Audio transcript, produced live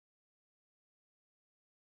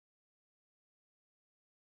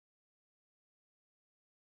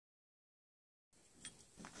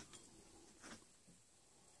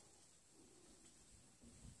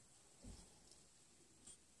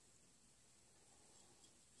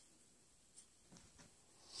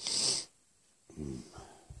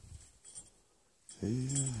Hello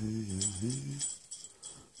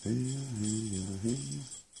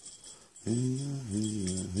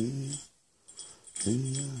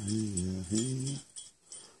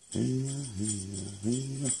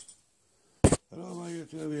my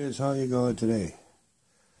YouTubers, how you going today?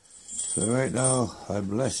 So right now I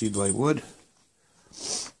bless you by wood,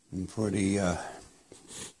 and for the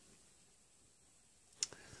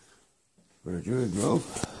Druid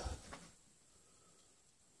Grove,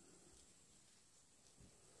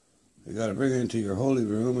 you got to bring it into your holy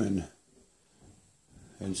room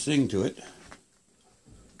and sing to it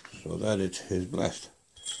so that it is blessed.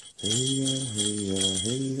 Hey ya, hey ya,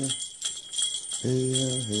 hey ya, hey ya,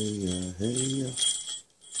 hey ya, hey ya,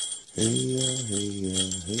 hey ya, hey ya,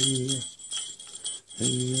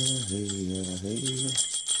 hey ya, hey ya, hey ya, hey ya,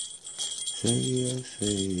 say ya,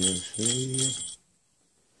 say ya, say ya.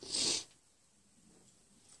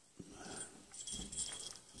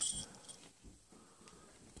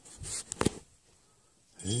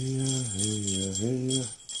 Hey ya, hey ya, hey ya,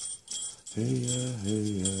 hey ya, hey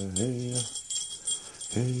ya,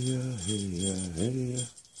 hey ya, hey ya, hey ya, hey ya,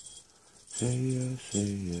 say ya,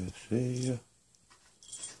 say ya, say ya,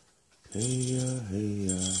 hey ya, hey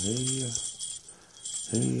ya, hey ya,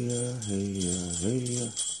 hey ya, hey ya, hey ya,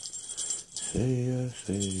 say ya,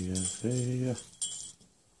 say ya, say ya.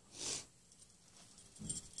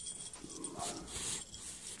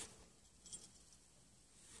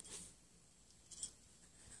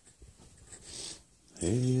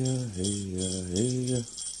 Hey ya, hey ya, hey ya,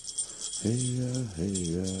 hey ya, hey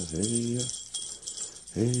ya, hey ya,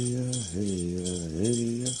 hey ya, hey ya, hey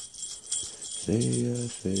ya, say ya,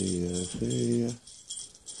 say ya, say ya,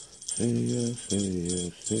 say ya, say ya,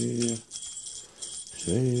 say ya,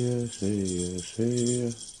 say ya, say ya, say ya,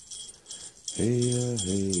 hey ya,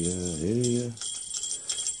 hey ya, hey ya,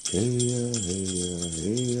 hey ya, hey ya,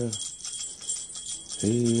 hey ya,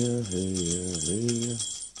 hey ya, hey ya, hey ya.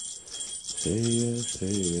 Say ya, say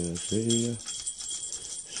ya, say ya,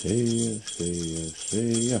 say ya, say ya, say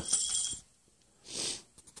ya.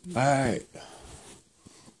 Alright.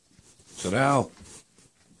 So now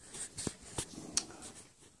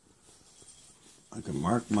I can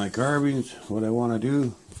mark my carvings, what I want to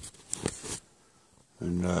do,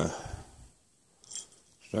 and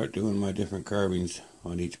start doing my different carvings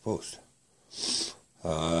on each post.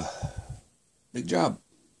 Big job.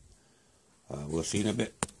 We'll see in a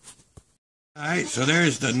bit. Alright, so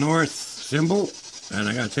there's the north symbol, and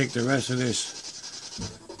I gotta take the rest of this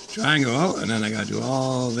triangle out, and then I gotta do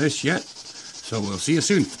all this yet, so we'll see you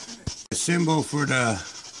soon. The symbol for the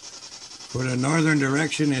northern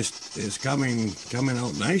direction is coming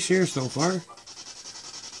out nice here so far.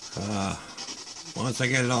 Once I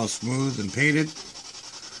get it all smooth and painted,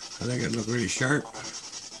 I think it'll look really sharp.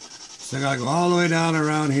 So I gotta go all the way down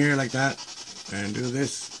around here like that, and do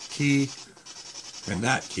this key and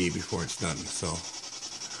that key before it's done. So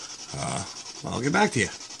I'll get back to you.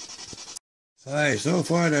 Alright, so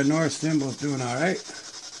far the north symbol's doing alright.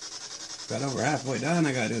 Got over halfway done.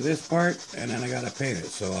 I gotta do this part and then I gotta paint it,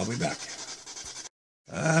 so I'll be back.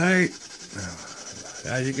 Alright,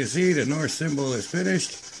 as you can see, the north symbol is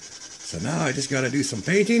finished, so now I just gotta do some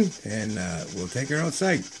painting and we'll take her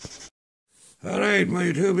outside. Alright, my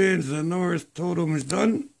YouTubians, the north totem is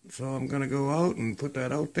done. So I'm going to go out and put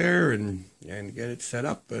that out there and get it set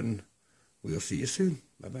up, and we'll see you soon.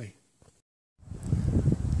 Bye-bye.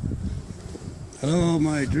 Hello,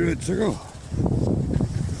 my Druid Circle.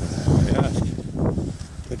 I ask,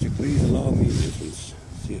 could you please allow me distance?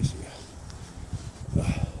 See you.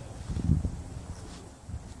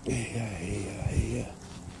 Hey.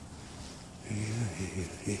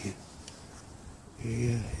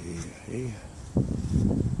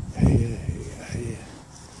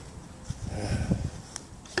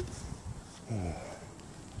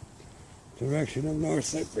 Direction of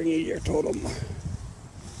north, I bring you your totem.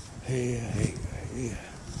 Hey.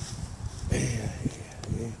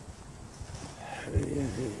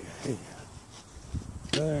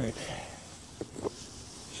 Alright.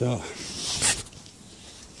 So,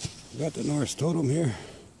 got the north totem here.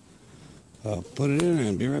 I'll put it in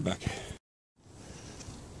and be right back.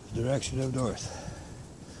 Direction of north.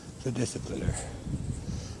 The discipliner.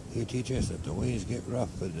 You teach us that the ways get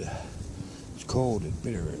rough and it's cold and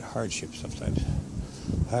bitter and hardship sometimes.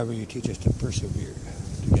 However, you teach us to persevere,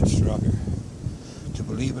 to get stronger, to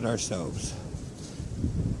believe in ourselves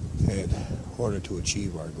in order to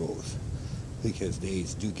achieve our goals, because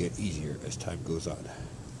days do get easier as time goes on.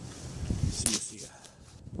 See ya.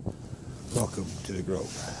 Welcome to the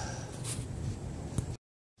Grove.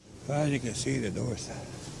 As you can see, the north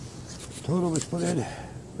totem is put in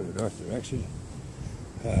for the north direction.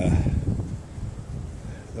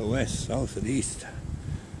 the west, south, and east.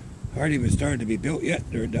 Hardly even started to be built yet.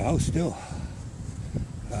 They're in the house still.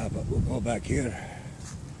 But we'll go back here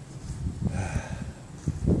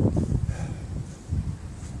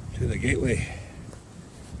to the gateway.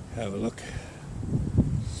 Have a look.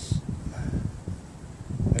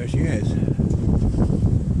 There she is.